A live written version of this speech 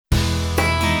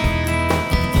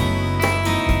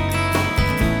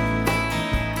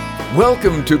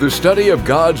Welcome to the study of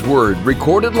God's Word,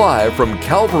 recorded live from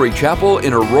Calvary Chapel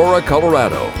in Aurora,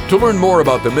 Colorado. To learn more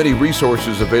about the many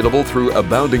resources available through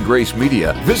Abounding Grace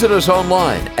Media, visit us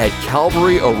online at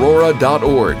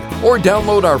calvaryaurora.org or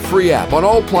download our free app on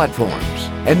all platforms.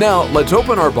 And now, let's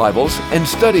open our Bibles and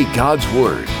study God's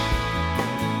Word.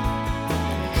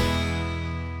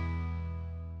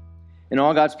 And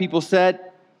all God's people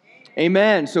said,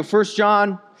 Amen. So 1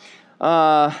 John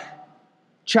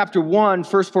chapter 1,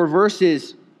 first 4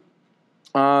 verses,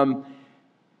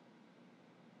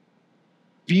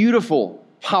 beautiful,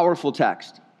 powerful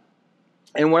text.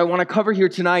 And what I want to cover here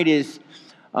tonight is,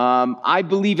 I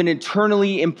believe, an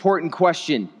eternally important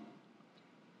question.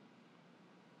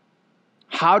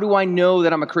 How do I know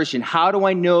that I'm a Christian? How do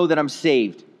I know that I'm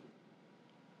saved?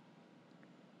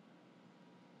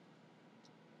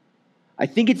 I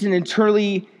think it's an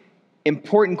eternally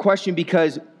important question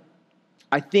because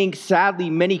I think, sadly,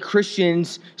 many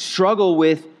Christians struggle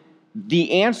with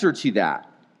the answer to that.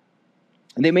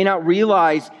 And they may not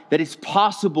realize that it's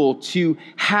possible to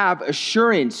have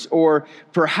assurance, or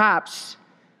perhaps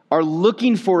are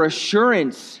looking for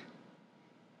assurance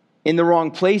in the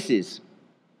wrong places,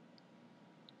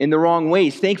 in the wrong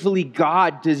ways. Thankfully,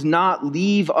 God does not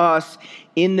leave us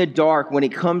in the dark when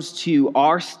it comes to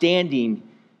our standing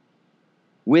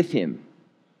with Him.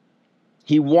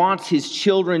 He wants His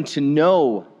children to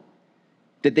know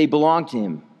that they belong to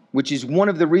Him, which is one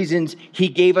of the reasons He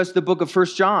gave us the book of 1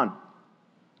 John.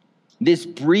 This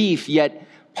brief yet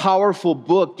powerful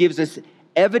book gives us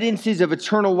evidences of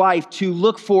eternal life to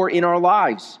look for in our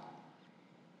lives.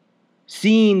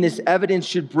 Seeing this evidence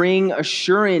should bring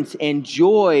assurance and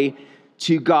joy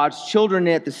to God's children.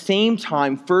 And at the same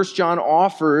time, 1 John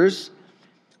offers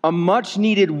a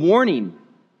much-needed warning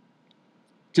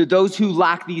to those who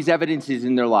lack these evidences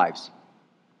in their lives.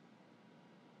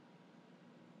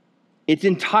 It's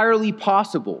entirely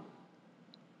possible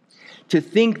to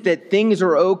think that things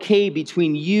are okay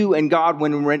between you and God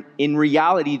when in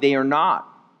reality they are not.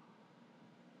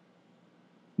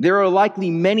 There are likely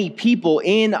many people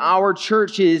in our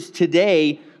churches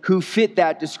today who fit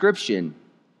that description.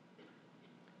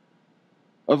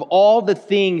 Of all the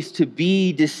things to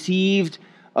be deceived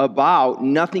about,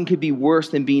 nothing could be worse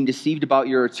than being deceived about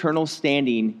your eternal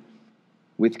standing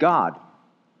with God.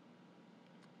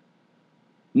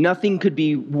 Nothing could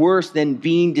be worse than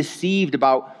being deceived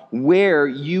about where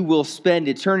you will spend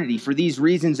eternity. For these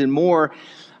reasons and more,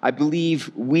 I believe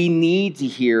we need to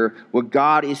hear what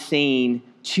God is saying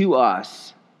to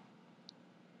us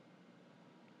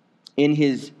in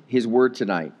His Word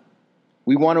tonight.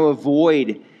 We want to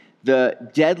avoid the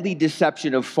deadly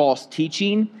deception of false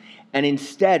teaching and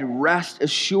instead rest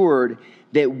assured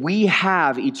that we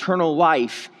have eternal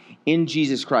life in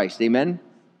Jesus Christ. Amen?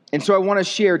 And so I want to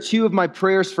share two of my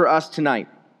prayers for us tonight.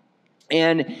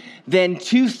 And then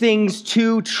two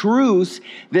truths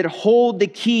that hold the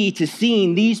key to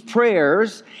seeing these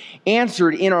prayers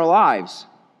answered in our lives.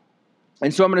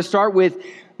 And so I'm going to start with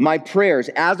my prayers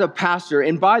as a pastor.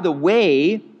 And by the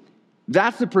way,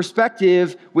 that's the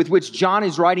perspective with which John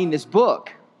is writing this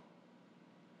book.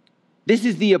 This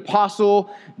is the Apostle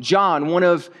John, one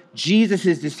of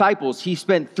Jesus' disciples. He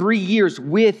spent 3 years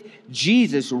with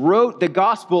Jesus, wrote the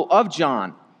Gospel of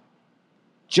John,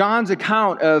 John's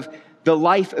account of the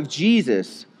life of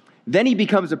Jesus. Then he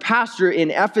becomes a pastor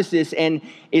in Ephesus and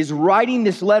is writing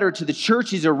this letter to the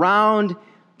churches around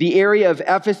the area of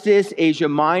Ephesus, Asia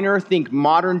Minor, think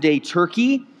modern-day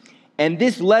Turkey. And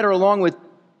this letter, along with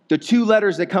the two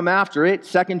letters that come after it,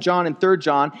 2 John and 3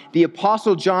 John, the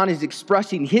Apostle John is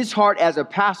expressing his heart as a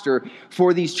pastor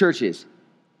for these churches.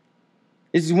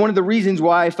 This is one of the reasons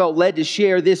why I felt led to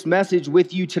share this message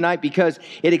with you tonight, because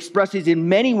it expresses in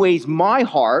many ways my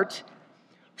heart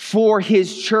for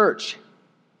His church.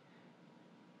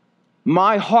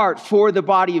 My heart for the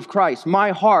body of Christ. My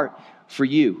heart for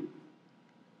you.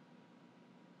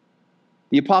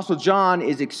 The Apostle John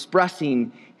is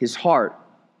expressing his heart.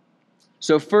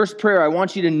 So first prayer, I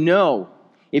want you to know,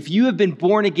 if you have been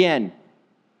born again,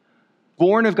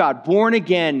 born of God, born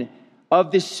again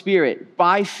of the Spirit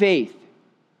by faith,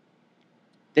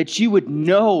 that you would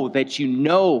know that you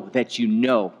know that you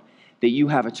know that you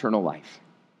have eternal life.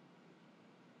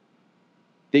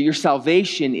 That your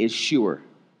salvation is sure.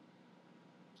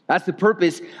 That's the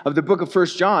purpose of the book of 1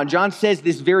 John. John says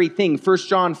this very thing. 1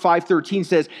 John 5:13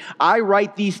 says, I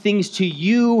write these things to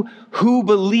you who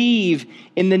believe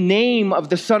in the name of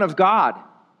the Son of God,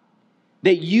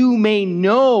 that you may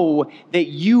know that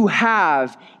you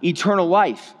have eternal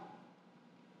life.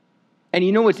 And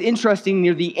you know what's interesting?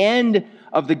 Near the end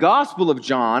of the Gospel of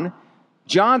John,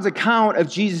 John's account of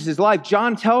Jesus' life,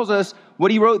 John tells us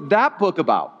what he wrote that book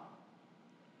about.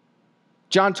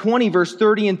 John 20, verse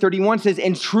 30 and 31 says,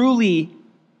 "And truly,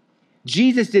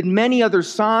 Jesus did many other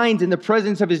signs in the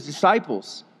presence of his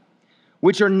disciples,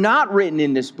 which are not written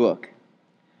in this book.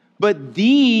 But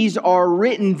these are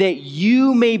written that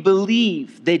you may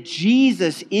believe that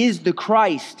Jesus is the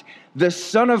Christ, the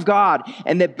Son of God,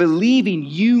 and that believing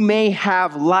you may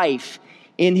have life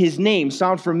in his name."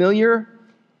 Sound familiar?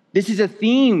 This is a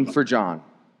theme for John.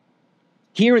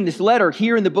 Here in this letter,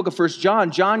 here in the book of 1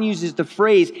 John, John uses the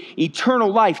phrase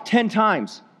eternal life 10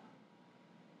 times.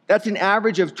 That's an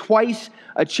average of twice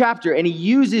a chapter. And he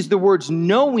uses the words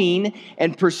knowing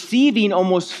and perceiving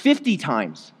almost 50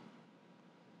 times.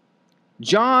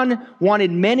 John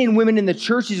wanted men and women in the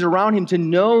churches around him to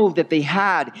know that they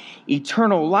had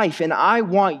eternal life. And I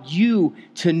want you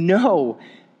to know,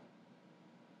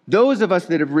 those of us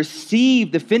that have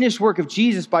received the finished work of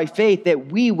Jesus by faith,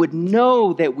 that we would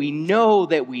know that we know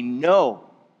that we know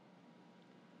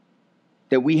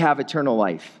that we have eternal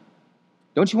life.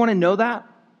 Don't you want to know that?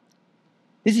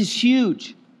 This is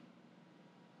huge.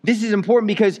 This is important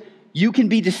because you can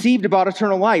be deceived about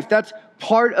eternal life. That's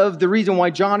part of the reason why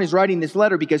John is writing this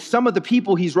letter, because some of the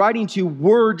people he's writing to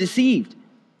were deceived.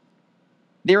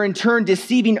 They're in turn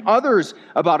deceiving others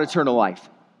about eternal life.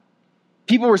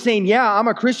 People were saying, yeah, I'm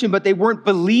a Christian, but they weren't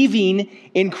believing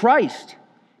in Christ.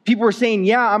 People were saying,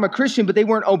 yeah, I'm a Christian, but they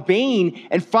weren't obeying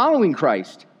and following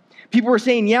Christ. People were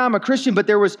saying, yeah, I'm a Christian, but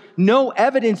there was no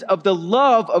evidence of the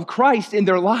love of Christ in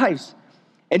their lives.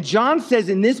 And John says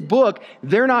in this book,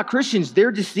 they're not Christians,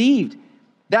 they're deceived.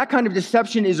 That kind of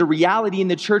deception is a reality in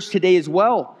the church today as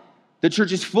well. The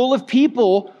church is full of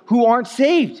people who aren't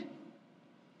saved.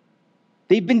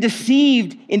 They've been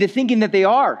deceived into thinking that they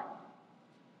are.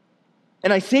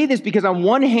 And I say this because on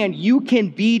one hand, you can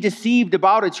be deceived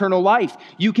about eternal life.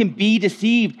 You can be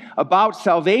deceived about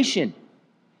salvation.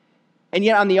 And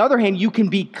yet on the other hand, you can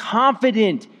be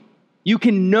confident. You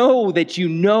can know that you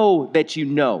know that you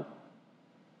know.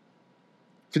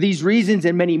 For these reasons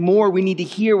and many more, we need to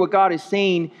hear what God is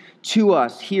saying to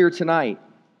us here tonight.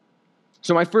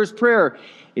 So my first prayer,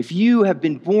 if you have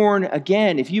been born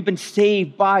again, if you've been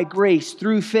saved by grace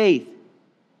through faith,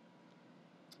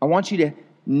 I want you to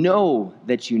know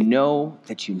that you know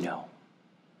that you know.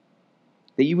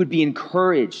 That you would be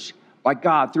encouraged by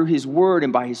God through his word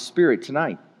and by his Spirit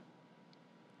tonight.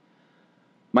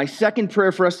 My second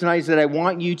prayer for us tonight is that I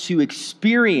want you to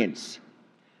experience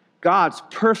God's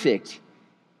perfect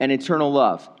and eternal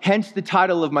love. Hence the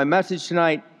title of my message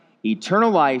tonight, Eternal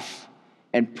Life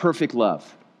and Perfect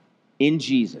Love in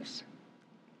Jesus.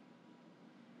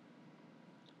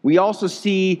 We also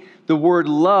see the word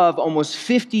love almost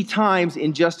 50 times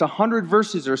in just 100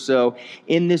 verses or so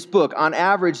in this book. On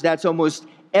average, that's almost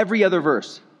every other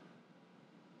verse.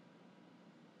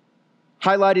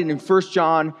 Highlighted in 1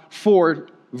 John 4,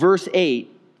 verse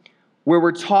 8, where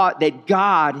we're taught that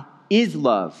God is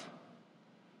love.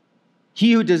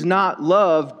 He who does not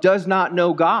love does not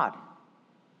know God,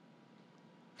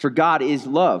 for God is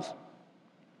love.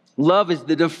 Love is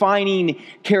the defining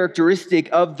characteristic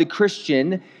of the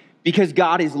Christian because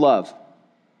God is love.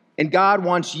 And God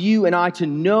wants you and I to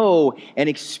know and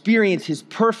experience his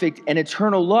perfect and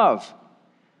eternal love.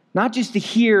 Not just to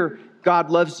hear God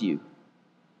loves you.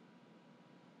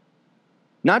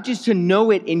 Not just to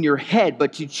know it in your head,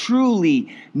 but to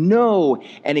truly know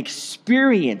and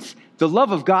experience the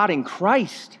love of God in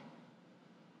Christ.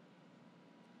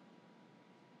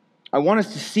 I want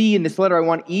us to see in this letter, I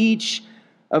want each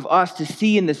of us to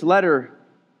see in this letter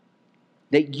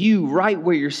that you, right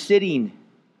where you're sitting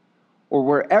or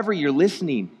wherever you're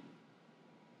listening,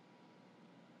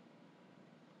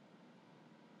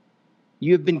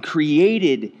 you have been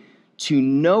created to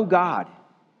know God,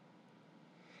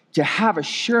 to have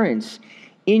assurance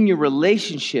in your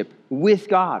relationship with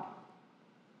God.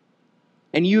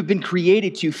 And you have been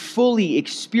created to fully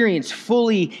experience,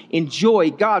 fully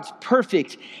enjoy God's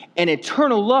perfect and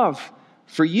eternal love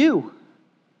for you.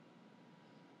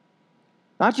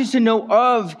 Not just to know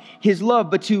of his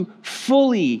love, but to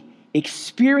fully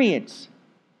experience.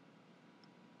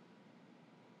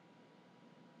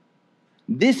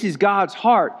 This is God's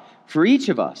heart for each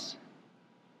of us.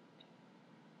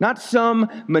 Not some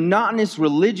monotonous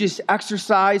religious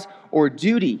exercise or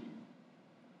duty,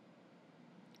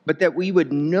 but that we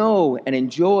would know and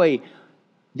enjoy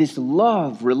this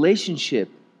love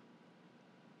relationship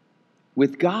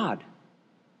with God.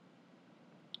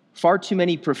 Far too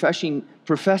many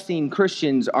professing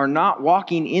Christians are not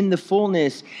walking in the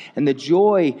fullness and the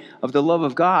joy of the love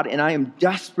of God, and I am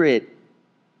desperate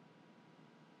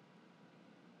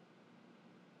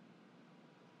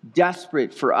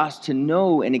for us to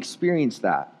know and experience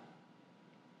that.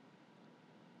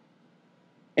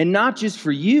 and not just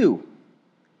for you.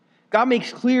 God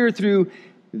makes clear through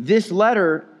this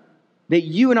letter that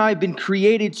you and I have been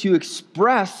created to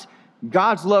express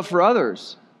God's love for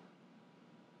others.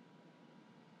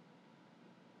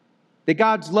 That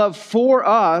God's love for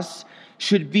us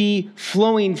should be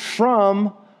flowing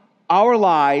from our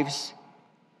lives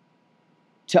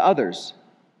to others.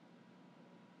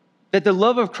 That the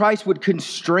love of Christ would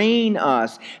constrain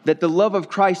us, that the love of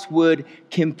Christ would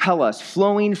compel us,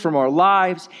 flowing from our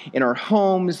lives, in our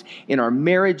homes, in our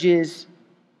marriages,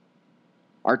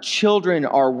 our children,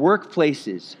 our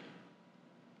workplaces.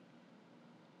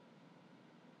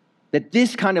 That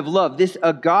this kind of love, this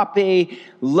agape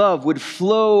love, would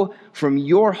flow from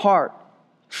your heart,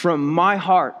 from my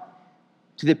heart,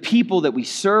 to the people that we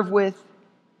serve with,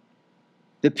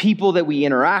 the people that we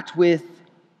interact with,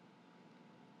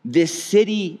 this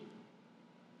city,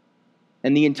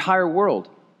 and the entire world.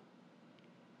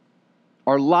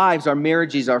 Our lives, our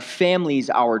marriages, our families,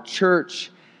 our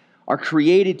church are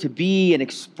created to be an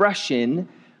expression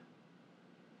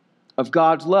of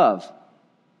God's love.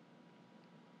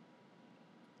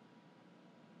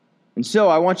 And so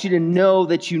I want you to know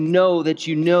that you know that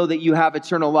you know that you have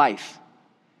eternal life.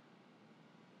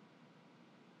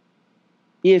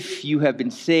 If you have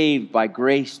been saved by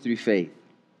grace through faith.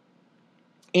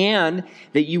 And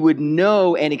that you would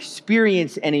know and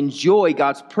experience and enjoy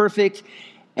God's perfect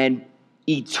and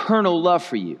eternal love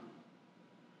for you.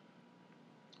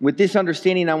 With this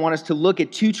understanding, I want us to look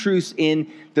at two truths in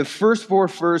the first 4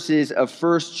 verses of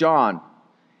 1 John.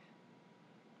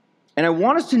 And I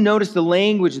want us to notice the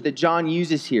language that John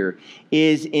uses here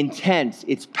is intense,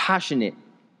 it's passionate,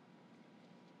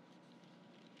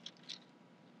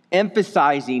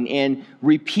 emphasizing and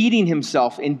repeating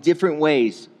himself in different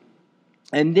ways.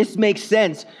 And this makes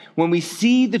sense when we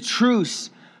see the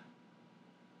truths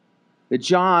that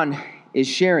John is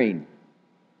sharing.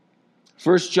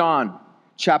 1 John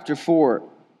chapter 4.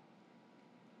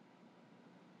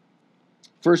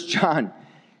 1 John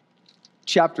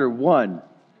chapter 1,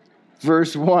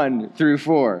 verse 1 through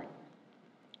 4.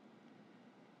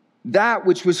 That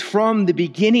which was from the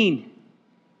beginning,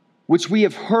 which we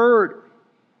have heard,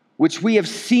 which we have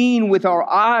seen with our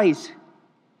eyes,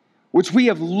 which we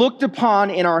have looked upon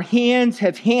and our hands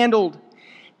have handled,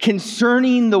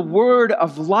 concerning the word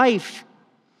of life.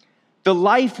 The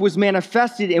life was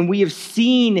manifested, and we have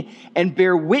seen and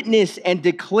bear witness and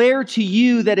declare to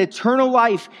you that eternal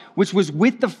life, which was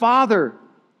with the Father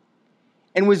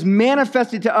and was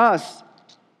manifested to us,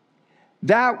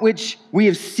 that which we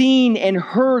have seen and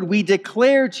heard, we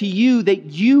declare to you, that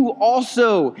you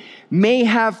also may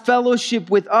have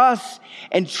fellowship with us.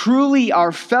 And truly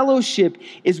our fellowship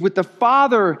is with the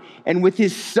Father and with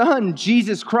his Son,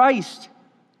 Jesus Christ.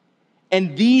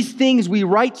 And these things we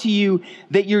write to you,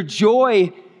 that your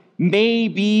joy may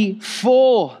be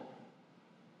full.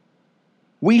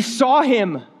 We saw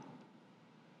him.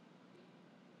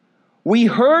 We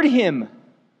heard him.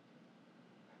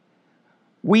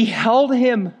 We held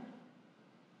him.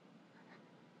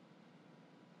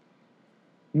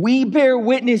 We bear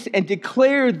witness and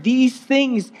declare these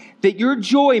things, that your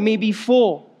joy may be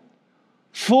full.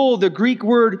 Full, the Greek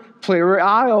word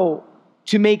pleraio,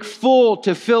 to make full,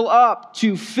 to fill up,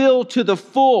 to fill to the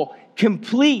full,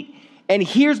 complete. And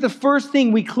here's the first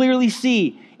thing we clearly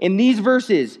see in these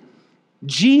verses.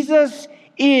 Jesus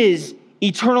is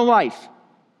eternal life.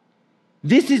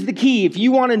 This is the key. If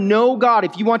you want to know God,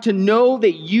 if you want to know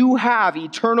that you have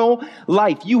eternal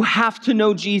life, you have to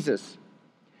know Jesus.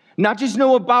 Not just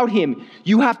know about him,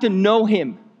 you have to know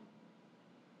him.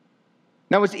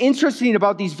 Now, what's interesting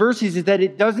about these verses is that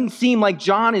it doesn't seem like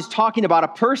John is talking about a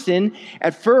person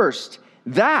at first.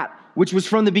 That which was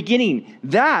from the beginning,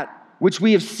 that which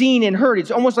we have seen and heard. It's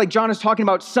almost like John is talking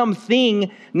about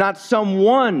something, not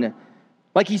someone.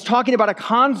 Like he's talking about a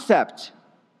concept.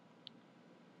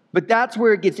 But that's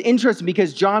where it gets interesting,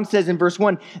 because John says in verse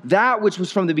 1, that which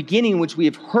was from the beginning, which we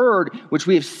have heard, which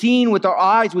we have seen with our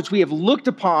eyes, which we have looked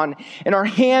upon, and our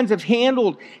hands have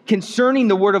handled concerning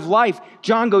the word of life.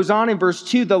 John goes on in verse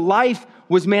 2, the life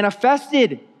was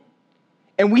manifested,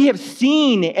 and we have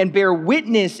seen and bear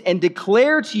witness and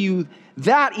declare to you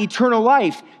that eternal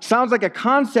life. Sounds like a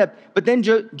concept, but then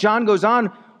John goes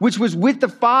on, which was with the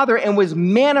Father and was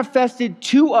manifested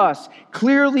to us,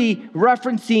 clearly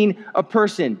referencing a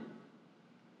person.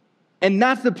 And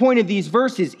that's the point of these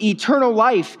verses. Eternal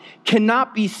life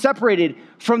cannot be separated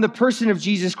from the person of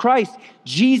Jesus Christ.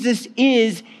 Jesus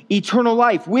is eternal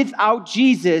life. Without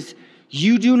Jesus,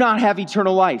 you do not have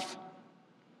eternal life,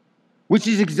 which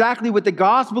is exactly what the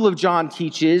Gospel of John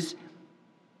teaches.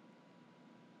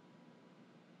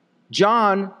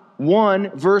 John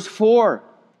 1, verse 4.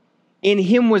 In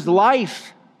him was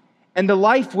life, and the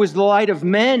life was the light of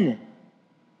men.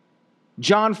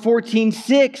 John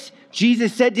 14:6,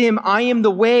 Jesus said to him, I am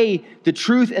the way, the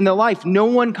truth, and the life. No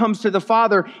one comes to the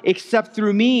Father except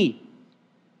through me.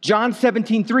 John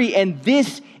 17:3, and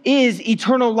this is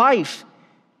eternal life,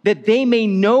 that they may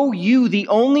know you, the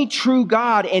only true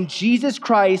God, and Jesus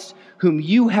Christ, whom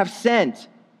you have sent.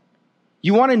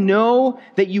 You want to know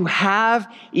that you have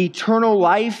eternal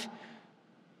life?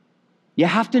 You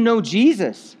have to know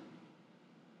Jesus.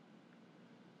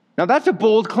 Now that's a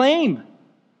bold claim.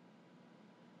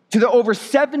 To the over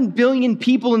 7 billion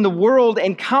people in the world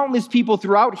and countless people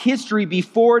throughout history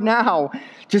before now,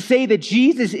 to say that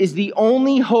Jesus is the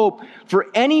only hope for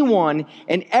anyone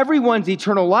and everyone's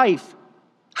eternal life.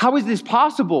 How is this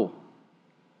possible?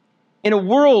 In a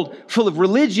world full of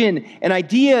religion and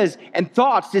ideas and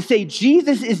thoughts, to say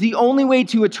Jesus is the only way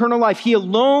to eternal life, he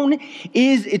alone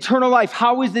is eternal life.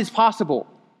 How is this possible?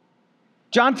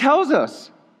 John tells us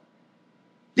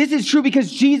this is true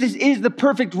because Jesus is the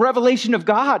perfect revelation of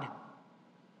God.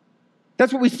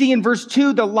 That's what we see in verse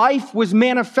 2. The life was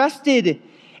manifested,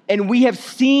 and we have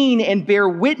seen and bear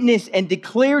witness and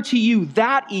declare to you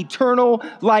that eternal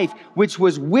life which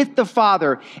was with the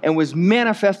Father and was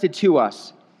manifested to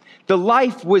us. The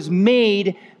life was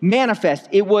made manifest.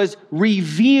 It was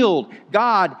revealed.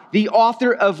 God, the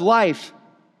author of life,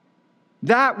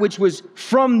 that which was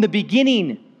from the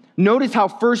beginning. Notice how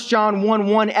 1 John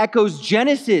 1:1 echoes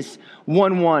Genesis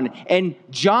 1:1 and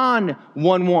John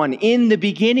 1:1, in the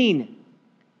beginning.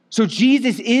 So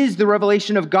Jesus is the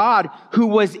revelation of God who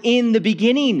was in the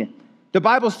beginning. The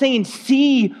Bible's saying,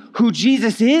 see who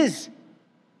Jesus is.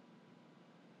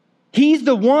 He's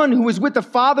the one who was with the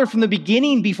Father from the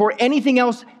beginning before anything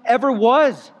else ever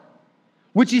was,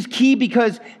 which is key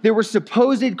because there were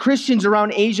supposed Christians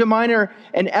around Asia Minor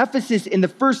and Ephesus in the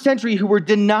first century who were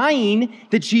denying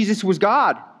that Jesus was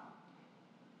God.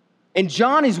 And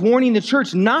John is warning the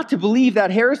church not to believe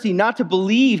that heresy, not to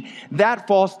believe that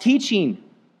false teaching.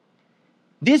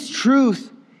 This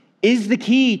truth is the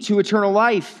key to eternal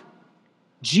life.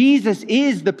 Jesus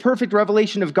is the perfect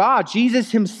revelation of God.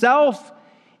 Jesus himself,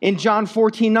 in John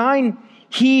 14:9,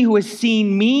 he who has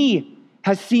seen me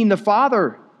has seen the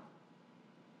Father.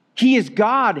 He is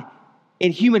God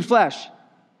in human flesh.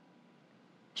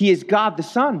 He is God the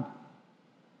Son.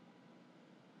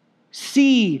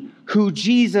 See who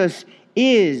Jesus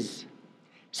is.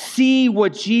 See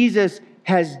what Jesus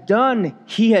has done.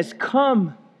 He has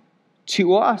come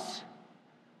to us.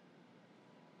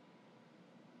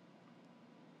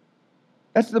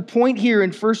 That's the point here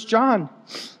in 1 John.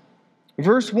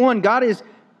 Verse 1, God has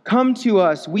come to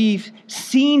us. We've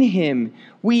seen him.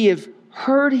 We have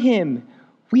heard him.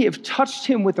 We have touched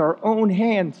him with our own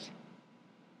hands.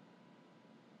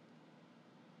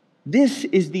 This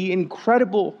is the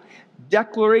incredible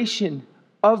declaration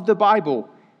of the Bible.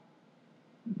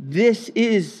 This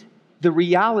is the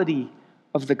reality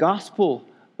of the gospel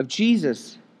of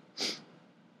Jesus.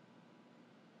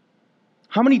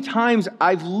 How many times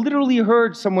I've literally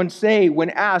heard someone say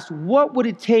when asked, what would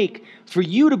it take for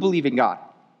you to believe in God?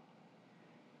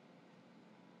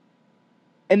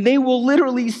 And they will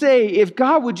literally say, if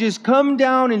God would just come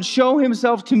down and show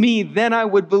himself to me, then I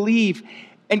would believe.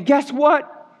 And guess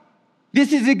what?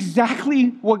 This is exactly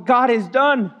what God has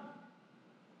done.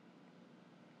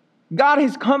 God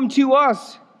has come to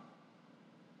us.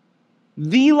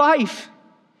 The life,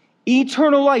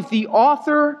 eternal life, the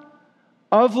author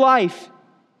of life,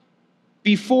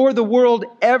 before the world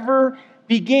ever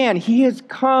began. He has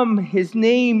come. His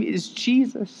name is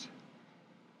Jesus.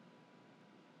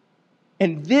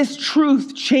 And this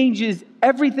truth changes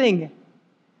everything.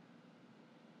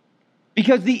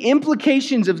 Because the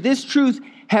implications of this truth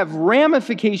have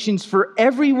ramifications for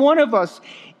every one of us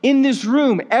in this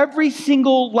room, every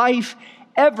single life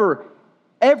ever,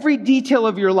 every detail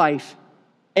of your life.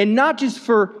 And not just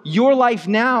for your life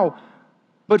now,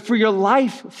 but for your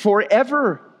life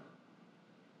forever.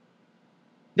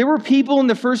 There were people in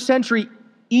the first century,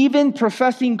 even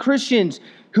professing Christians,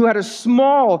 who had a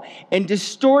small and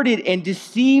distorted and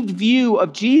deceived view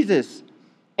of Jesus.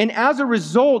 And as a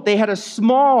result, they had a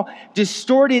small,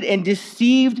 distorted, and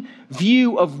deceived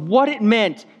view of what it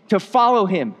meant to follow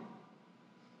him.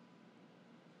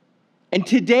 And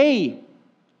today,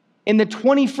 in the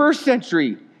 21st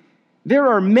century, there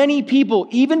are many people,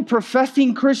 even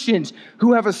professing Christians,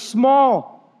 who have a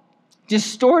small,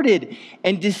 distorted,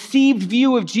 and deceived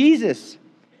view of Jesus.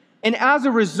 And as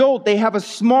a result, they have a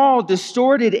small,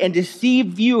 distorted, and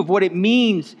deceived view of what it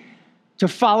means to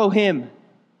follow him.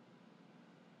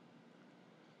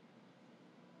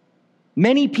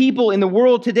 Many people in the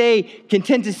world today can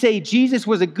tend to say Jesus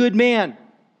was a good man.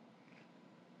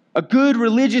 a good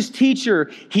religious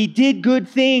teacher. He did good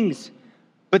things,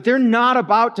 but they're not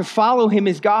about to follow him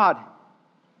as God,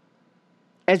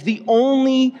 as the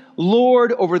only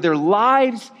Lord over their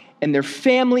lives and their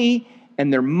family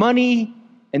and their money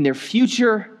and their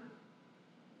future.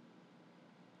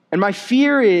 And my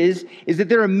fear is that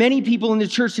there are many people in the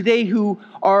church today who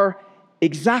are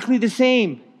exactly the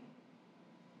same.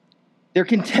 They're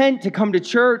content to come to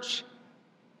church,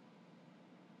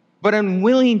 but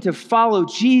unwilling to follow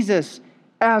Jesus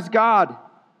as God.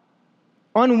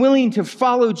 Unwilling to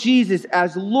follow Jesus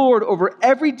as Lord over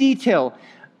every detail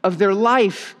of their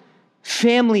life,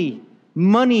 family,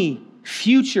 money,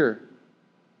 future.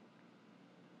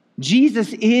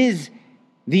 Jesus is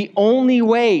the only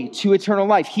way to eternal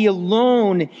life. He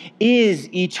alone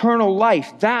is eternal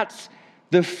life. That's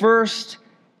the first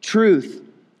truth.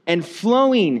 And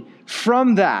flowing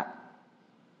from that,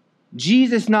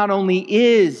 Jesus not only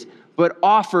is, but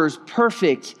offers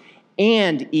perfect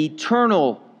and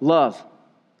eternal love.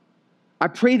 I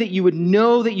pray that you would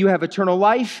know that you have eternal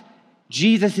life.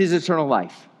 Jesus is eternal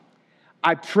life.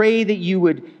 I pray that you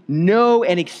would know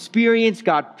and experience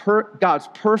God's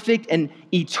perfect and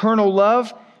eternal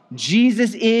love.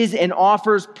 Jesus is and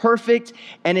offers perfect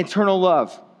and eternal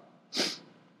love.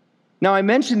 Now, I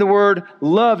mentioned the word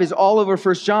love is all over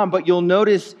 1 John, but you'll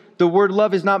notice the word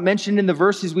love is not mentioned in the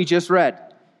verses we just read.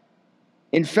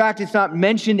 In fact, it's not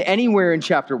mentioned anywhere in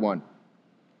chapter 1.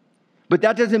 But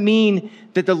that doesn't mean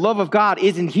that the love of God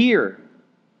isn't here.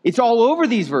 It's all over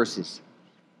these verses.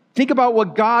 Think about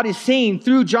what God is saying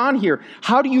through John here.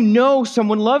 How do you know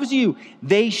someone loves you?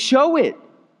 They show it.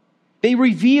 They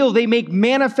reveal, they make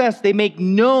manifest, they make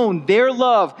known their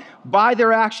love by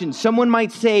their actions. Someone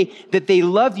might say that they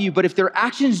love you, but if their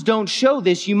actions don't show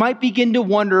this, you might begin to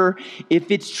wonder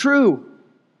if it's true.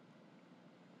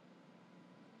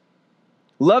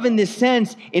 Love in this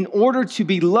sense, in order to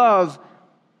be loved,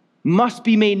 must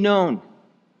be made known.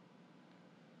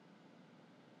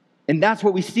 And that's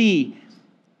what we see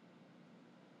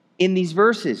in these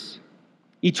verses.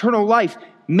 Eternal life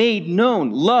made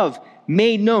known, love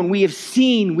made known. We have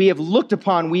seen, we have looked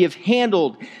upon, we have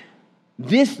handled.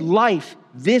 This life,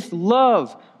 this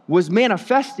love was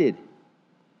manifested.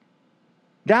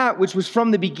 That which was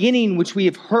from the beginning, which we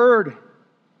have heard,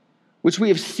 which we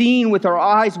have seen with our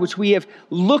eyes, which we have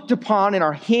looked upon and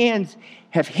our hands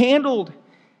have handled.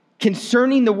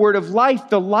 Concerning the word of life,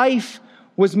 the life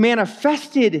was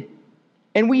manifested.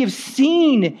 And we have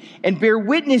seen and bear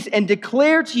witness and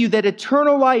declare to you that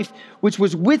eternal life, which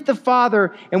was with the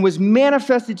Father and was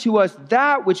manifested to us,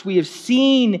 that which we have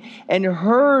seen and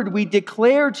heard, we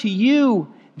declare to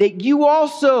you, that you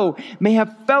also may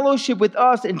have fellowship with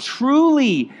us. And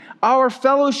truly, our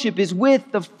fellowship is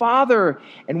with the Father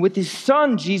and with His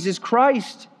Son, Jesus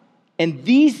Christ. And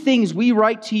these things we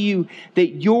write to you, that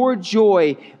your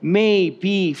joy may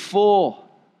be full,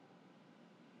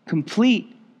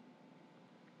 complete.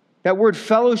 That word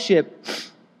fellowship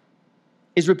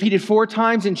is repeated 4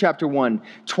 times in chapter 1,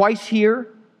 twice here,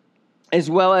 as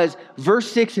well as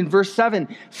verse 6 and verse 7.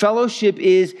 Fellowship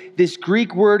is this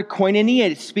Greek word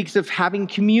koinonia. It speaks of having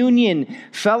communion,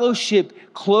 fellowship,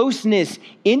 closeness,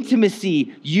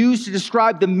 intimacy, used to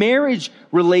describe the marriage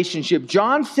relationship.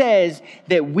 John says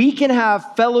that we can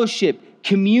have fellowship,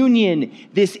 communion,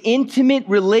 this intimate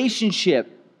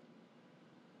relationship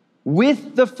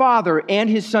with the Father and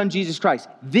His Son, Jesus Christ.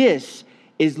 This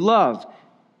is love.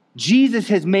 Jesus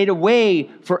has made a way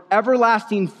for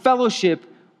everlasting fellowship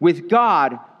with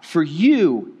God for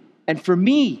you and for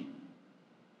me.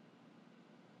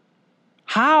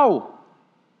 How?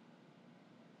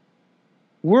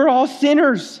 We're all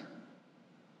sinners.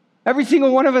 Every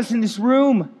single one of us in this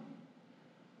room.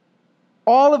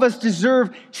 All of us deserve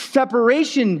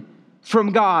separation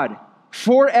from God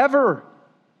forever.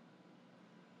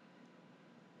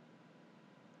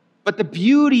 But the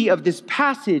beauty of this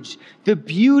passage, the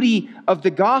beauty of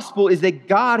the gospel is that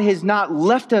God has not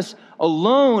left us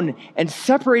alone and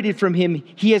separated from Him.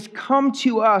 He has come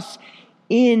to us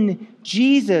in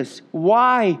Jesus.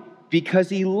 Why? Because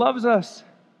He loves us.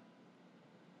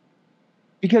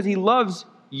 Because He loves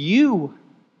you.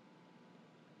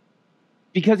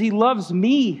 Because He loves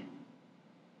me.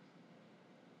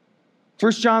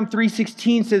 1 John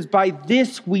 3:16 says, by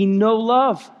this we know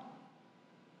love.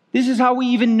 This is how we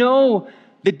even know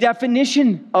the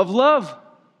definition of love.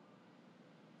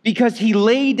 Because He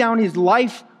laid down His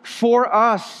life for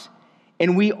us,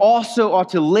 and we also ought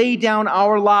to lay down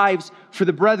our lives for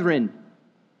the brethren.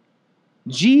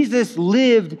 Jesus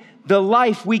lived the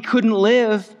life we couldn't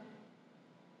live,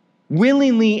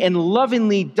 willingly and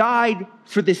lovingly died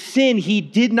for the sin He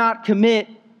did not commit.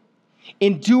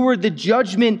 endured the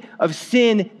judgment of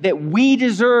sin that we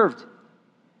deserved,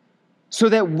 so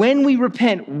that when we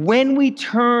repent, when we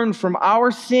turn from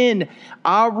our sin,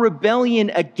 our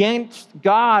rebellion against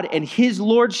God and His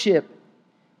lordship,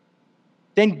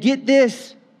 then get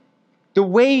this, the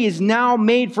way is now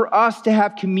made for us to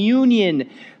have communion,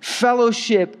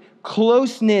 fellowship,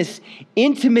 closeness,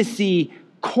 intimacy,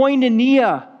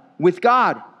 koinonia with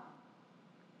God.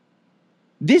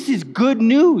 This is good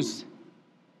news.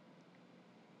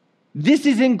 This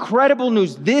is incredible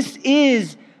news. This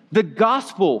is the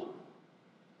gospel.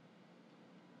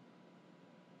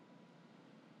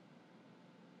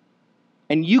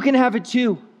 And you can have it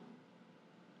too.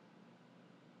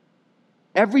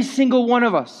 Every single one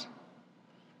of us.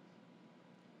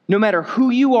 No matter who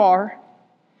you are,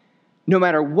 no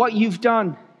matter what you've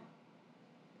done,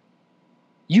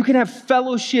 you can have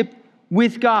fellowship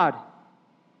with God.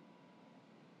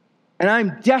 And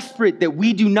I'm desperate that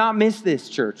we do not miss this,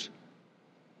 church.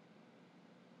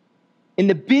 In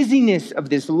the busyness of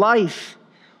this life,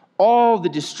 all the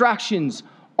distractions,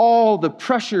 all the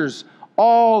pressures,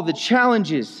 all the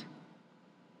challenges,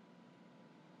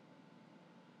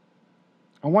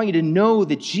 I want you to know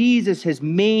that Jesus has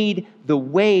made the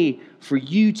way for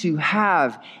you to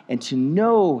have and to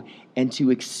know and to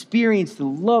experience the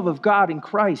love of God in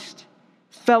Christ,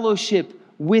 fellowship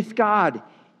with God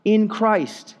in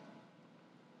Christ,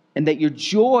 and that your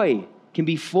joy can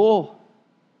be full.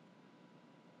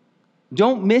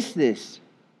 Don't miss this.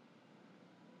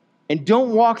 And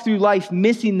don't walk through life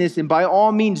missing this, and by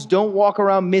all means, don't walk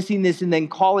around missing this and then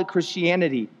call it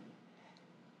Christianity.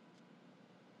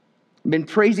 I've been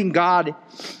praising God,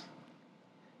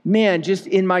 man, just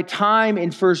in my time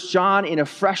in 1 John in a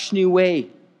fresh new way.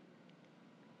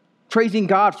 Praising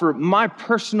God for my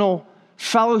personal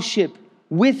fellowship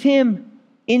with Him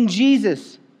in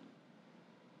Jesus.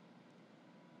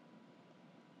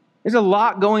 There's a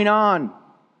lot going on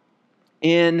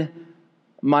in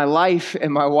my life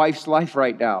and my wife's life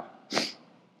right now.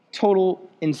 Total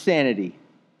insanity.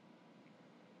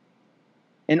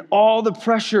 And all the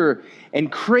pressure and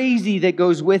crazy that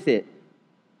goes with it.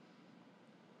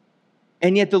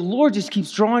 And yet the Lord just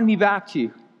keeps drawing me back to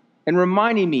you and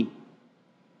reminding me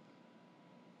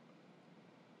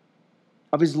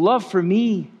of His love for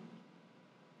me.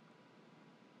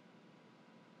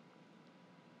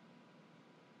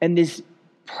 And this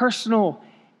personal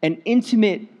and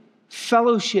intimate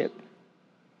fellowship.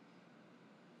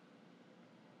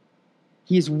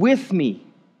 He is with me,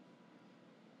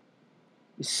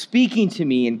 speaking to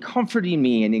me and comforting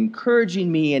me and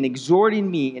encouraging me and exhorting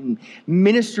me and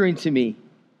ministering to me.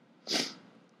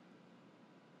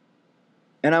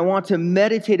 And I want to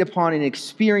meditate upon and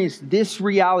experience this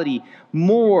reality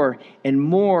more and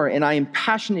more. And I am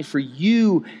passionate for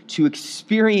you to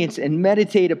experience and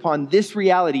meditate upon this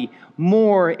reality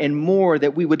more and more,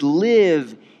 that we would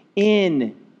live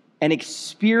in and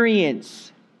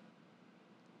experience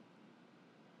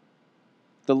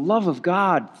the love of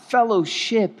God,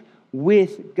 fellowship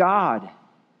with God.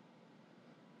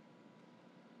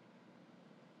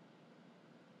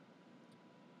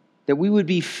 That we would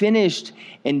be finished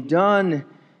and done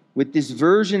with this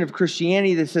version of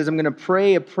Christianity that says, I'm going to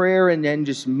pray a prayer and then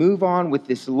just move on with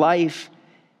this life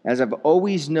as I've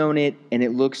always known it, and it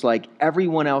looks like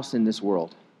everyone else in this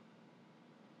world.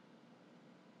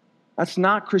 That's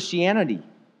not Christianity.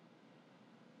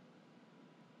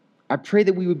 I pray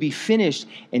that we would be finished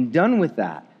and done with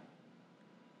that.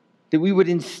 That we would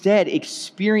instead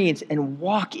experience and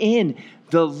walk in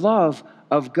the love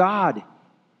of God.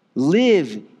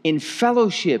 Live in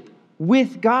fellowship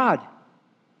with God.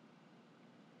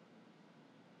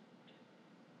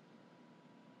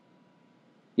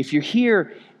 If you're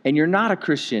here and you're not a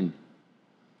Christian,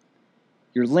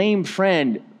 your lame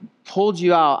friend pulled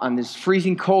you out on this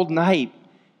freezing cold night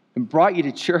and brought you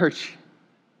to church.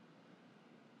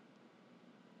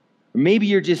 Or maybe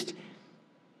you're just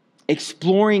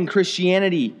exploring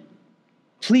Christianity.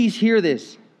 Please hear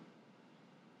this.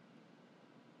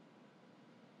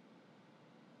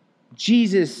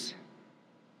 Jesus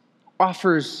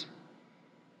offers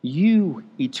you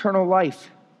eternal life.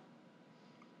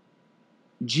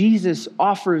 Jesus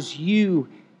offers you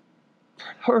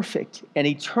perfect and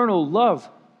eternal love.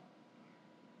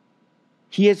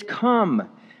 He has come,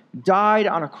 died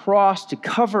on a cross to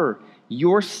cover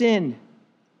your sin.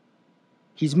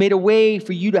 He's made a way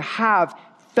for you to have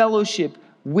fellowship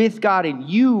with God, and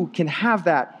you can have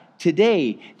that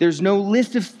today. There's no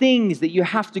list of things that you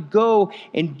have to go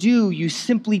and do. You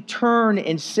simply turn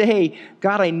and say,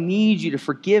 God, I need you to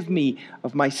forgive me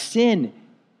of my sin.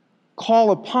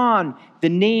 Call upon the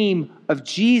name of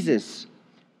Jesus.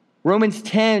 Romans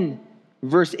 10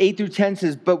 verse 8 through 10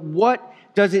 says, "But what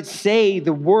does it say?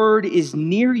 The word is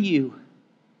near you,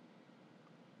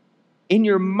 in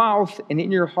your mouth and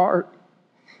in your heart."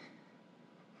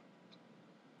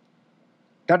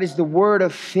 That is the word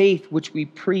of faith which we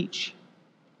preach.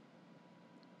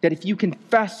 That if you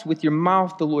confess with your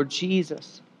mouth the Lord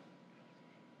Jesus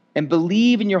and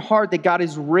believe in your heart that God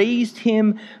has raised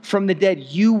him from the dead,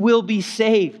 you will be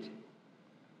saved.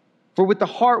 For with the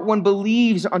heart one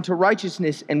believes unto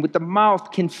righteousness, and with the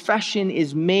mouth confession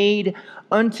is made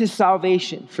unto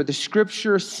salvation. For the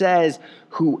scripture says,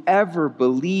 whoever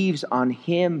believes on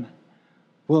him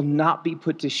will not be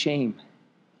put to shame.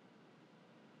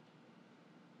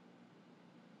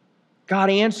 God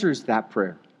answers that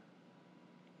prayer.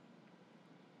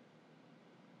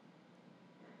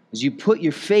 As you put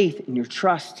your faith and your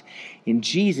trust in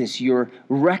Jesus, you're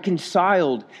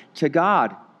reconciled to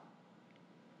God.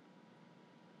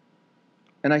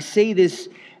 And I say this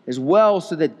as well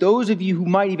so that those of you who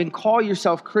might even call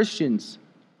yourself Christians,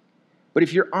 but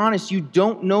if you're honest, you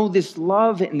don't know this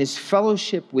love and this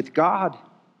fellowship with God.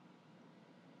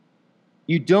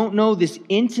 You don't know this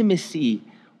intimacy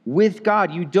with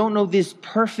God. You don't know this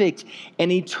perfect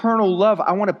and eternal love.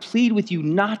 I want to plead with you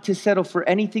not to settle for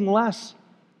anything less.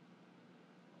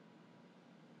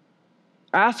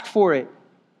 Ask for it.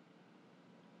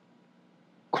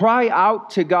 Cry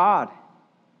out to God.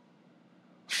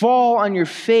 Fall on your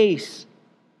face.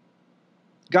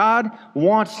 God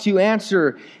wants to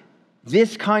answer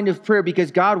this kind of prayer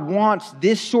because God wants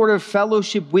this sort of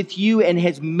fellowship with you and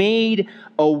has made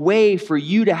a way for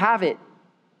you to have it.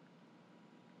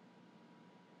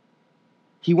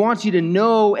 He wants you to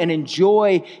know and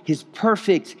enjoy his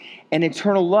perfect and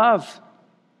eternal love.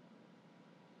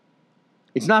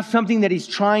 It's not something that he's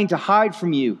trying to hide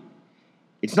from you.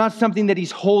 It's not something that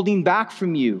he's holding back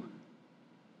from you.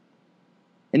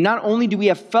 And not only do we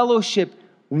have fellowship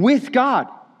with God,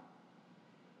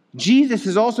 Jesus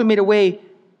has also made a way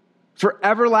for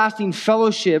everlasting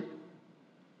fellowship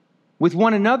with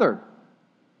one another.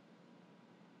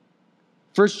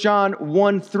 1 John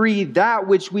 1:3, that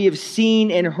which we have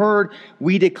seen and heard,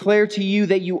 we declare to you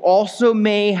that you also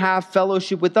may have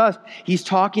fellowship with us. He's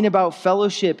talking about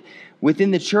fellowship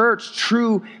within the church.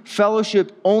 True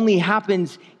fellowship only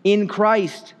happens in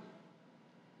Christ.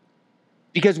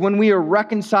 Because when we are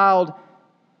reconciled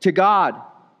to God,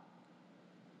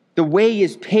 the way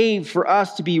is paved for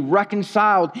us to be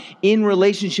reconciled in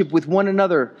relationship with one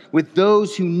another, with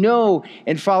those who know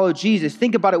and follow Jesus.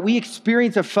 Think about it. We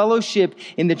experience a fellowship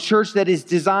in the church that is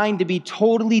designed to be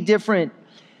totally different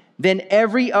than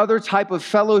every other type of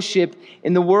fellowship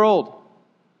in the world.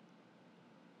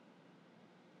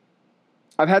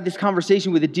 I've had this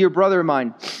conversation with a dear brother of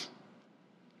mine.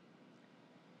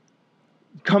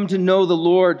 Come to know the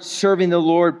Lord, serving the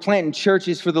Lord, planting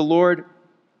churches for the Lord.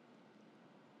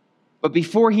 But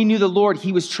before he knew the Lord,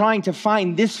 he was trying to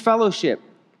find this fellowship.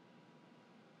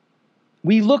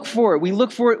 We look for it. We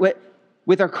look for it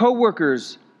with our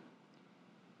coworkers.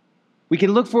 We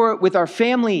can look for it with our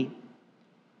family.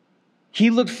 He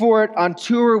looked for it on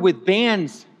tour with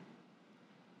bands.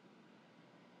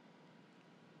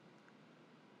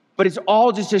 But it's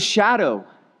all just a shadow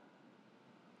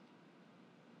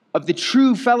of the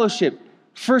true fellowship,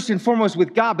 first and foremost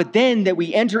with God, but then that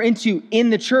we enter into in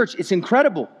the church. It's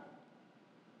incredible.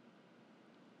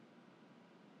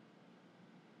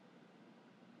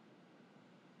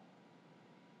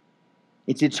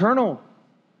 It's eternal.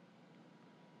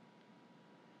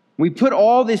 We put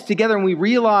all this together and we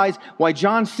realize why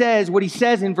John says what he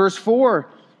says in verse 4.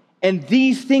 And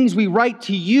these things we write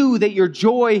to you that your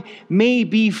joy may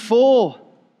be full.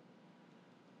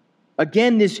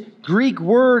 Again, this Greek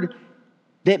word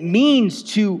that means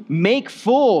to make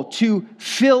full, to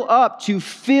fill up, to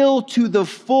fill to the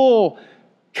full,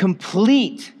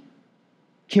 complete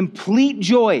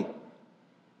joy,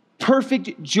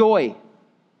 perfect joy.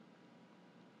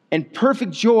 And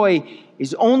perfect joy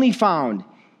is only found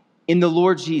in the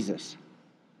Lord Jesus.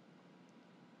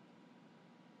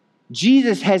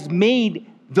 Jesus has made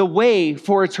the way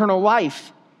for eternal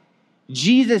life.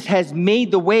 Jesus has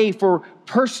made the way for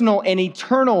personal and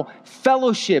eternal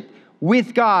fellowship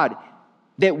with God,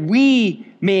 that we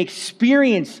may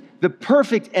experience the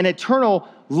perfect and eternal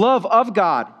love of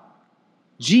God.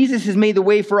 Jesus has made the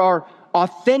way for our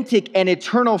authentic and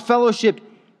eternal fellowship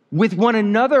with one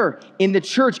another in the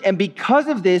church. And because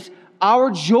of this,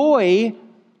 our joy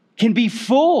can be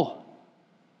full,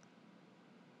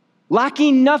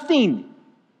 lacking nothing.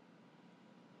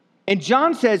 And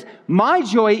John says, my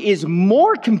joy is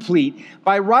more complete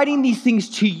by writing these things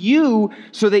to you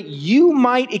so that you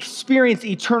might experience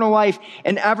eternal life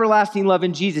and everlasting love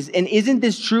in Jesus. And isn't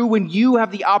this true when you have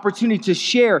the opportunity to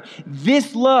share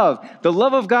this love, the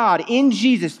love of God in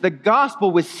Jesus, the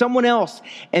gospel with someone else,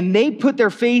 and they put their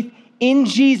faith in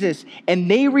Jesus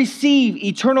and they receive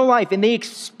eternal life and they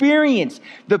experience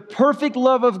the perfect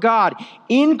love of God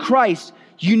in Christ?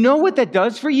 You know what that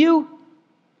does for you?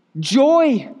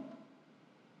 Joy.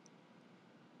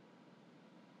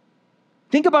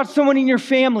 Think about someone in your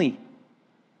family.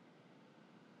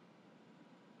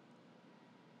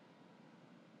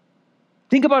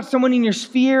 Think about someone in your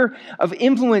sphere of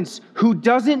influence who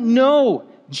doesn't know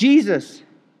Jesus,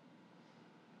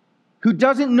 who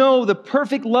doesn't know the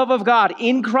perfect love of God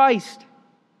in Christ.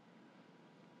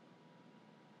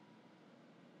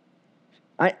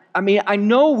 I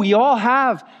know we all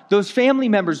have those family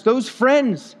members, those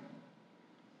friends,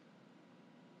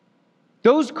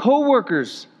 those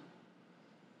coworkers,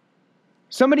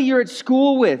 somebody you're at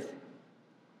school with.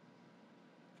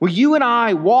 Will you and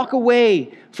I walk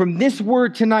away from this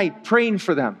word tonight praying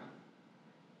for them,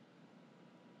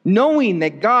 knowing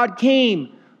that God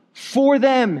came for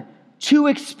them to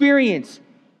experience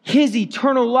His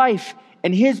eternal life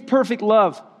and His perfect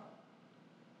love,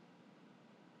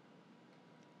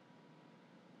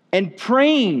 and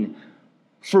praying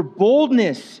for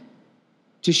boldness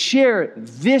to share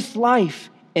this life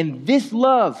and this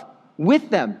love with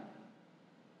them?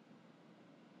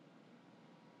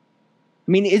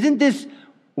 I mean, isn't this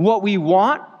what we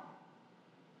want?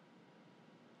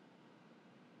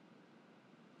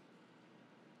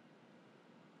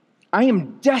 I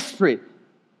am desperate.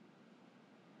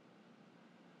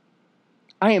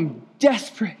 I am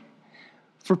desperate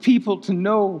for people to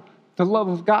know the love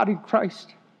of God in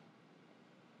Christ.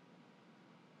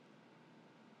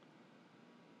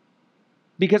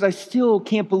 Because I still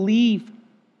can't believe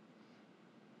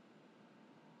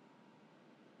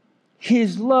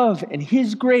His love and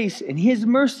His grace and His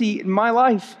mercy in my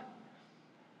life.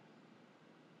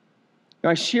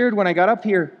 I shared when I got up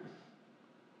here,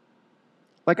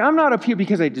 I'm not up here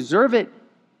because I deserve it.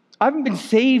 I haven't been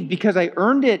saved because I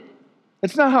earned it.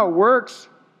 That's not how it works.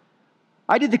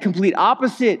 I did the complete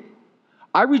opposite.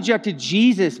 I rejected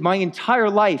Jesus my entire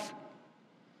life.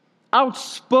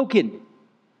 Outspoken,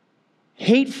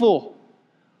 hateful,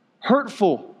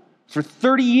 hurtful for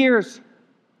 30 years.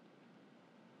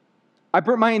 I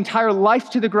burnt my entire life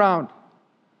to the ground,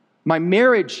 my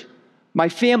marriage, my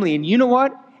family. And you know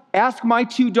what? Ask my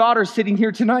 2 daughters sitting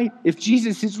here tonight if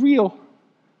Jesus is real.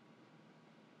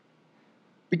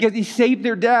 Because He saved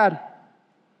their dad.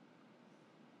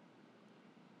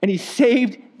 And He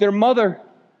saved their mother.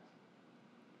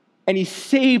 And He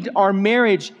saved our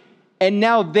marriage. And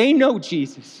now they know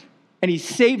Jesus. And He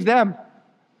saved them.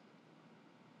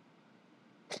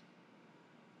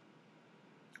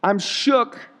 I'm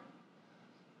shook.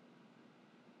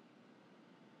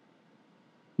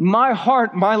 My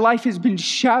heart, my life has been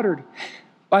shattered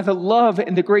by the love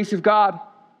and the grace of God.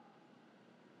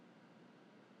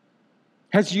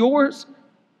 Has yours?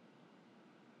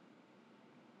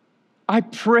 I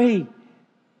pray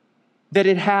that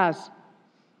it has.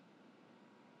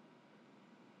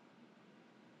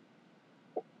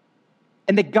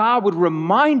 And that God would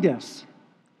remind us.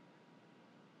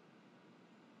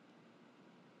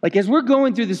 As we're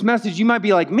going through this message, you might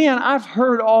be like, man, I've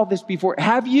heard all this before.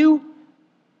 Have you?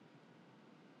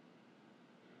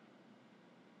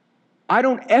 I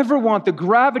don't ever want the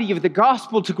gravity of the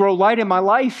gospel to grow light in my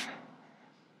life.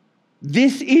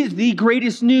 This is the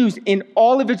greatest news in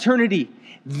all of eternity.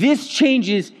 This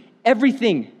changes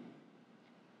everything.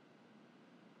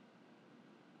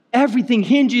 Everything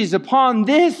hinges upon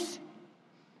this.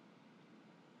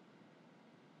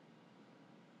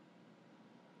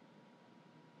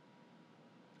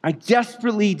 I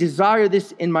desperately desire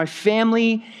this in my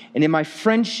family and in my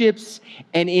friendships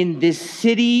and in this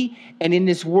city and in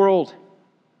this world.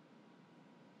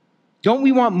 Don't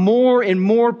we want more and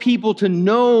more people to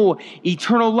know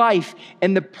eternal life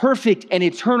and the perfect and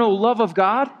eternal love of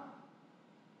God?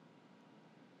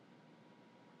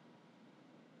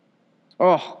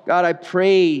 Oh, God, I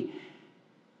pray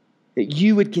that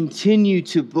you would continue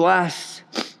to bless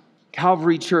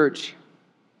Calvary Church.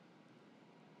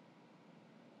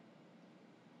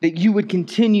 That you would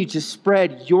continue to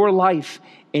spread your life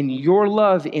and your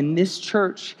love in this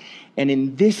church and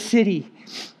in this city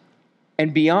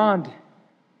and beyond.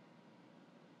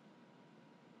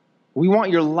 We want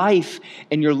your life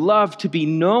and your love to be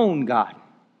known, God,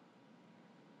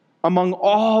 among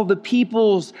all the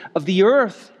peoples of the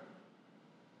earth.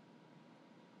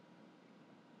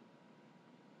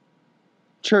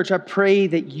 Church, I pray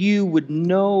that you would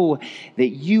know that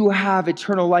you have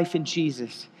eternal life in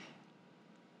Jesus.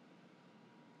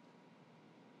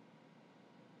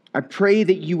 I pray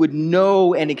that you would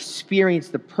know and experience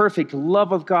the perfect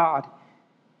love of God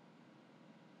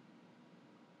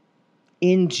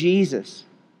in Jesus.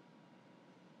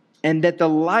 And that the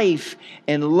life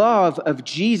and love of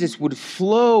Jesus would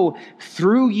flow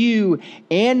through you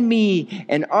and me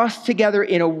and us together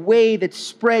in a way that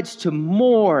spreads to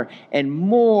more and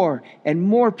more and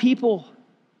more people.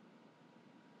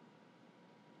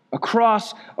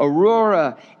 Across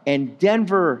Aurora and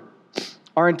Denver,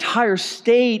 our entire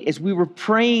state, as we were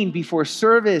praying before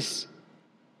service,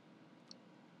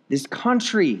 this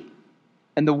country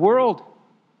and the world.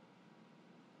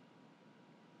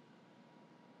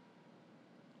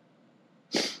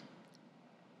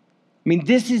 I mean,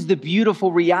 this is the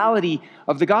beautiful reality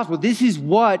of the gospel. This is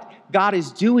what God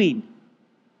is doing.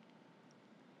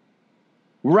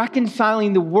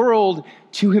 Reconciling the world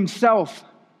to himself.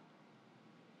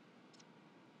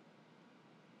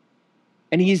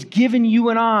 And he has given you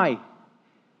and I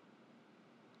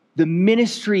the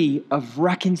ministry of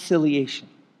reconciliation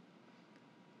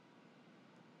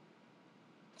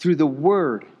through the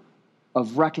word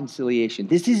of reconciliation.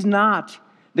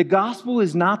 The gospel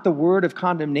is not the word of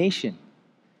condemnation.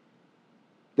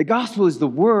 The gospel is the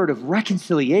word of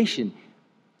reconciliation.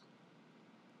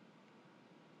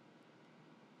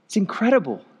 It's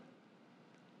incredible.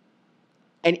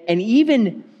 And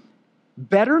even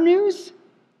better news,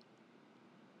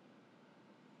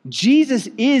 Jesus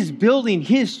is building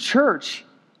his church,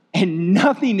 and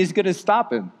nothing is going to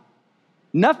stop him.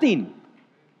 Nothing.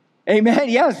 Amen.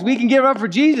 Yes, we can give it up for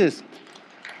Jesus.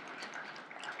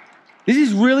 This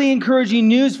is really encouraging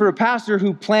news for a pastor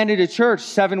who planted a church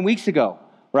 7 weeks ago,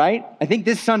 right? I think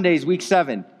this Sunday is week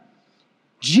 7.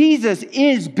 Jesus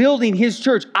is building his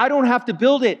church. I don't have to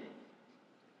build it.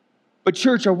 But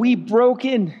church, are we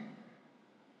broken?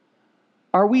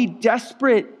 Are we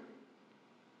desperate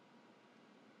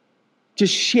to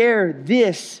share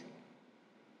this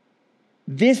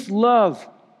love,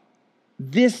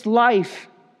 this life?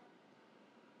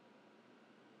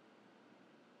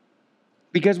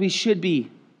 Because we should be.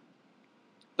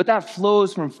 But that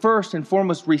flows from first and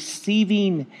foremost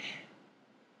receiving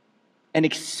and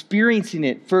experiencing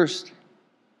it first.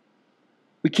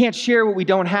 We can't share what we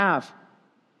don't have.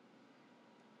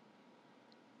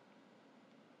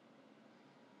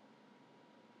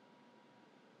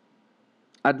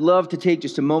 I'd love to take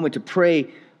just a moment to pray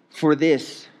for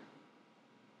this.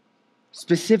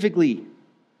 Specifically,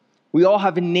 we all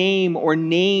have a name or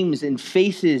names and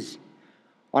faces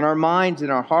on our minds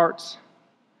and our hearts.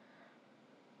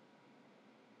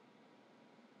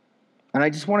 And I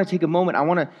just want to take a moment. I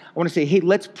want to say, hey,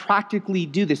 let's practically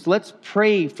do this. Let's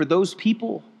pray for those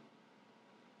people.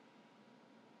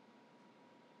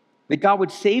 That God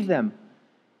would save them.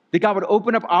 That God would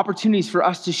open up opportunities for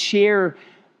us to share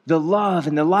the love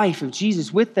and the life of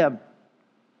Jesus with them.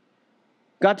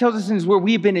 God tells us in His Word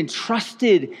we have been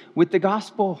entrusted with the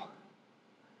gospel.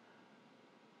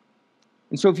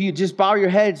 And so if you just bow your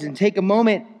heads and take a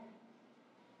moment,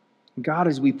 God,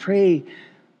 as we pray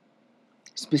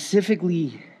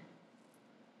specifically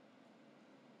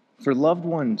for loved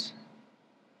ones,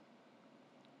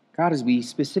 God, as we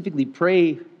specifically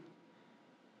pray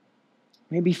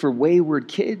maybe for wayward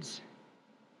kids,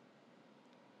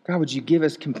 God, would you give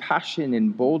us compassion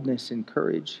and boldness and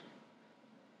courage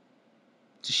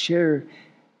to share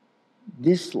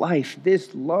this life,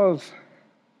 this love,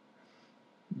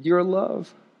 your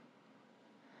love.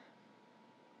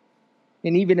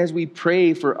 And even as we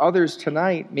pray for others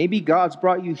tonight, maybe God's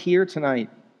brought you here tonight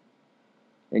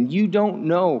and you don't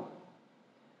know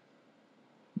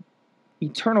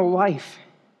eternal life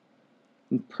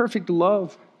and perfect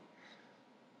love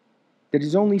that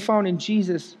is only found in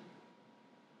Jesus.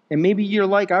 And maybe you're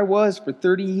like I was for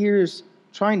 30 years,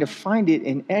 trying to find it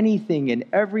in anything and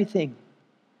everything.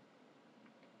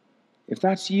 If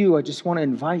that's you, I just want to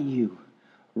invite you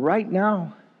right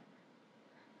now.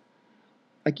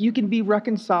 Like you can be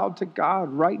reconciled to God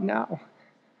right now.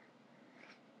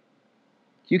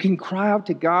 You can cry out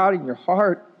to God in your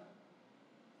heart.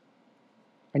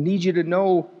 I need you to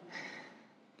know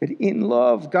that in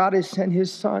love, God has sent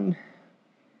His Son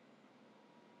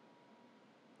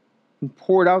and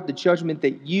poured out the judgment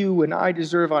that you and I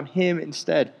deserve on Him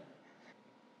instead.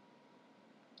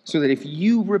 So that if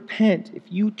you repent, if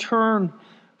you turn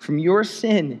from your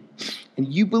sin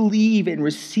and you believe and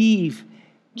receive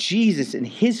Jesus and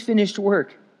His finished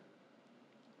work,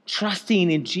 trusting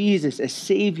in Jesus as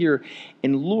Savior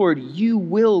and Lord, you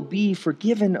will be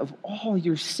forgiven of all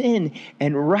your sin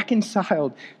and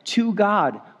reconciled to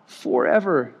God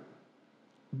forever.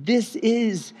 This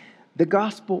is the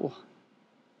gospel.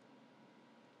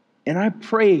 And I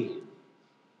pray,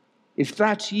 if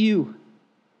that's you,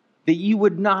 that you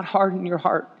would not harden your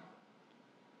heart.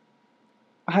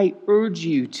 I urge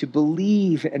you to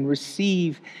believe and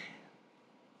receive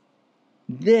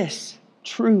this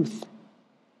truth,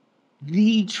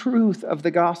 the truth of the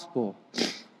gospel,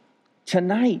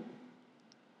 tonight,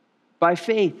 by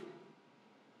faith.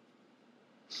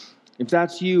 If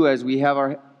that's you, as we have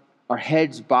our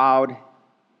heads bowed,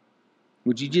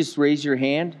 would you just raise your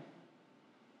hand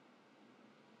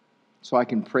so I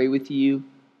can pray with you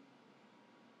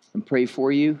and pray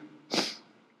for you?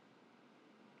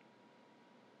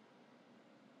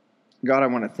 God, I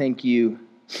want to thank you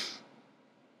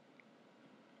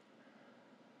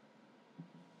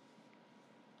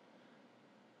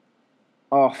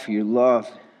for your love,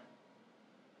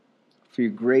 for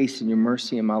your grace and your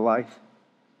mercy in my life.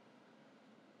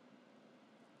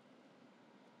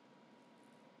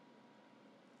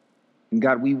 And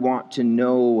God, we want to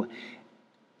know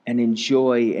and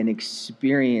enjoy and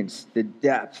experience the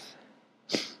depth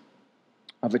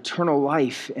of eternal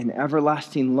life and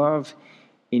everlasting love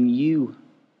in you.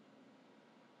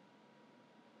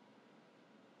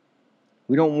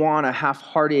 We don't want a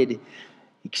half-hearted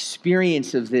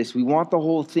experience of this. We want the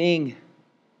whole thing.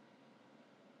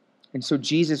 And so,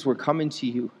 Jesus, we're coming to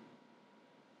you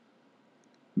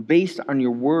based on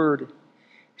your word,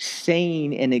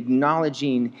 saying and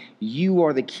acknowledging you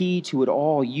are the key to it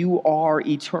all. You are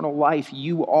eternal life.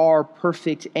 You are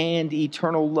perfect and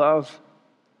eternal love.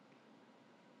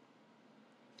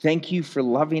 Thank you for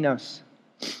loving us.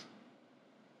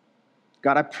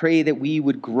 God, I pray that we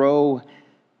would grow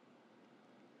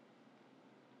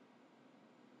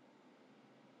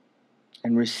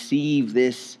and receive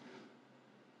this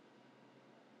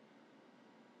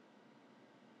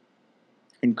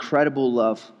incredible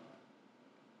love.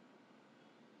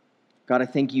 God, I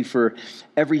thank you for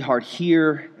every heart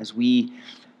here as we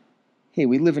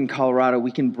live in Colorado.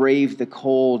 We can brave the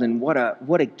cold, and what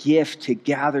a gift to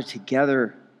gather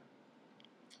together,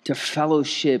 to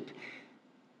fellowship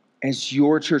as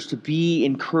your church, to be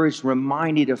encouraged,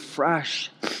 reminded afresh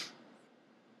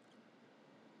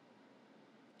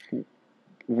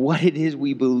what it is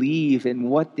we believe and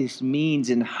what this means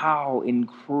and how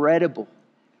incredible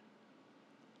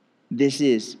this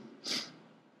is.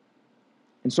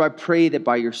 And so I pray that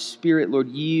by your Spirit, Lord,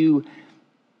 you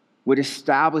would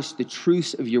establish the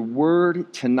truths of your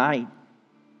word tonight.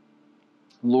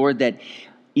 Lord, that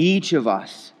each of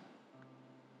us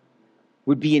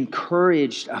would be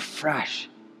encouraged afresh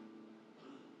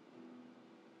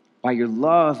by your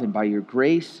love and by your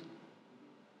grace.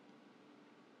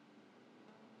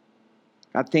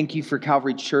 God, thank you for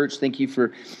Calvary Church. Thank you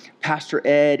for Pastor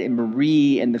Ed and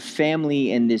Marie and the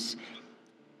family and this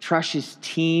precious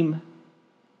team,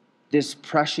 this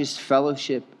precious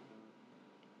fellowship.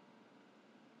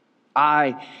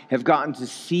 I have gotten to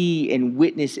see and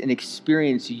witness and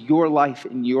experience your life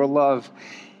and your love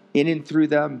in and through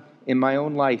them in my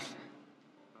own life.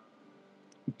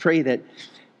 We pray that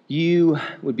you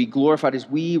would be glorified as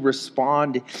we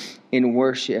respond in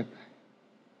worship.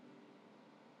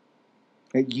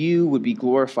 That you would be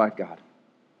glorified, God.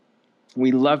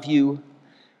 We love you.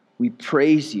 We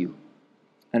praise you.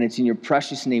 And it's in your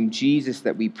precious name, Jesus,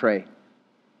 that we pray.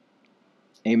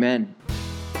 Amen.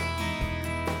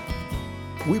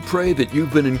 We pray that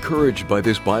you've been encouraged by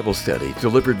this Bible study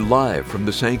delivered live from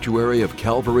the sanctuary of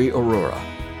Calvary, Aurora.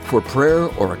 For prayer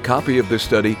or a copy of this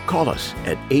study, call us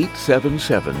at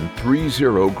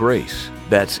 877-30-GRACE.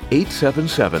 That's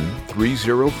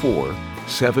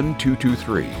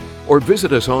 877-304-7223. Or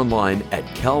visit us online at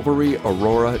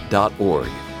calvaryaurora.org.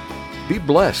 Be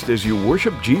blessed as you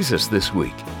worship Jesus this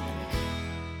week.